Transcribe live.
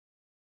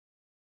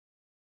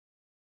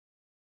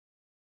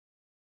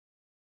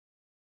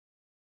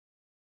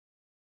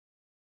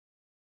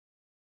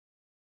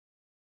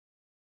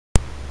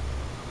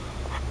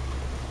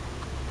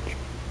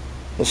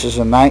This is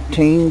a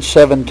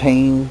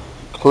 1917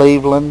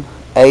 Cleveland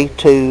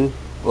A2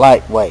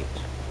 lightweight.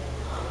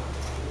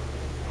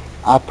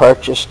 I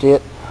purchased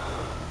it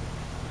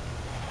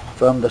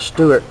from the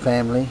Stewart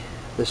family.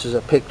 This is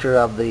a picture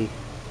of the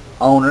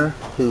owner,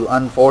 who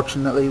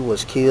unfortunately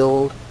was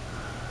killed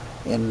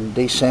in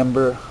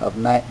December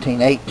of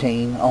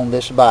 1918 on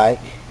this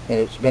bike, and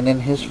it's been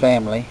in his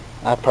family.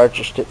 I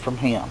purchased it from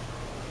him.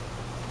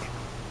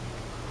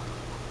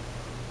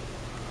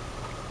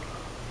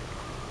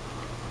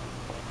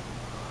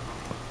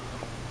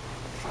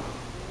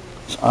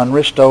 It's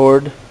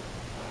unrestored.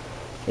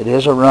 It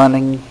is a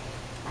running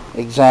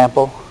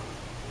example.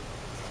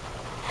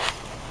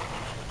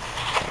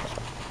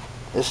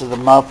 This is the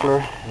muffler.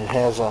 It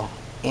has a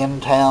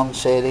in-town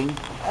setting,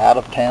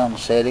 out-of-town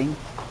setting.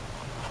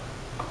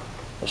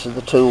 This is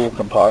the tool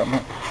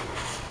compartment.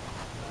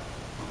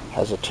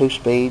 Has a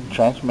 2-speed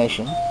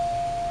transmission.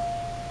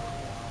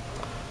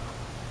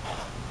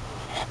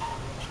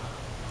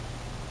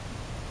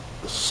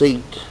 The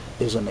seat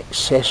is an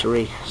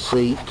accessory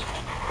seat.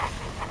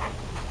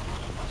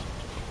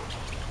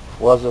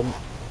 Was an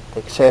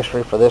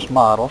accessory for this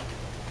model.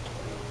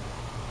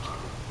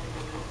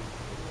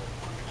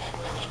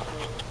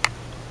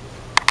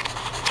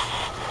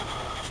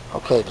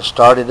 Okay, to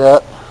start it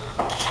up,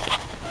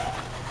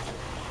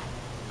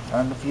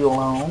 turn the fuel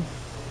on,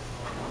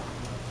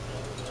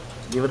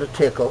 give it a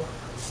tickle.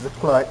 This is the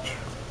clutch,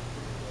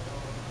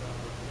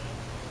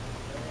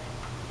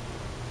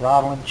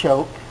 throttle and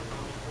choke.